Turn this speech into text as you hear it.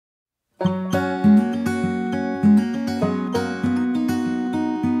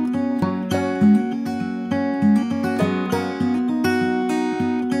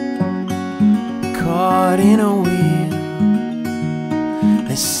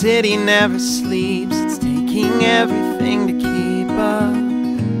city never sleeps, it's taking everything to keep up.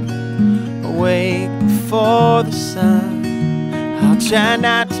 Awake before the sun, I'll try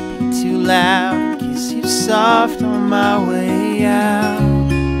not to be too loud, kiss you soft on my way out.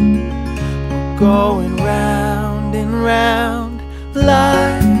 We're going round and round,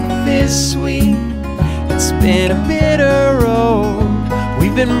 life is sweet. It's been a bitter road,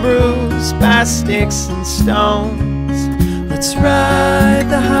 we've been bruised by sticks and stones. Let's ride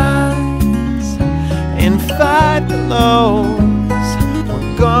the highs and fight the lows.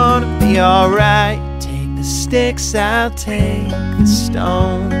 We're gonna be alright. Take the sticks, I'll take the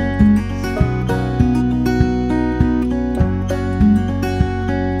stones.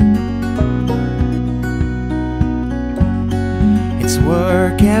 It's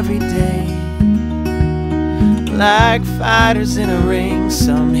work every day, like fighters in a ring.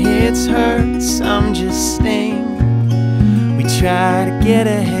 Some hits hurt, some just sting. We try to get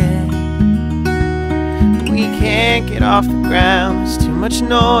ahead, but we can't get off the ground. There's too much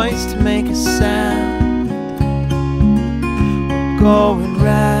noise to make a sound. We're going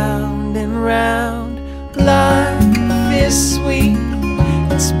round and round, life is sweet.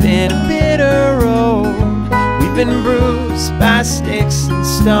 It's been a bitter road, we've been bruised by sticks and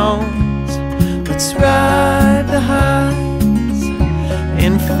stones. Let's ride the highs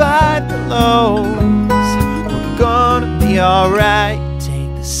and fight the lows. We're gonna be alright.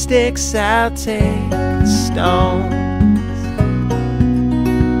 Take the sticks, I'll take the stones.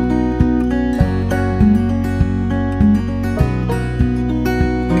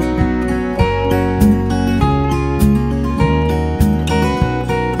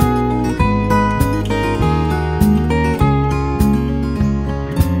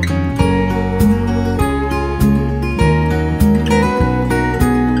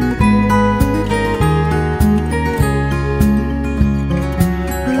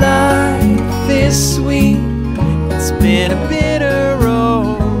 Sweet, it's been a bitter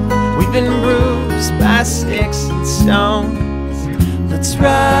road, we've been bruised by sticks and stones. Let's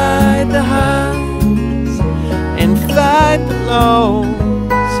ride the highs and fight the lows.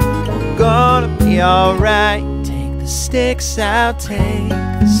 We're gonna be alright. Take the sticks, I'll take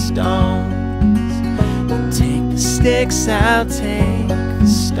the stones. Take the sticks, I'll take the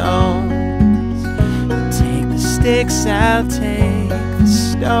stones. Take the sticks, I'll take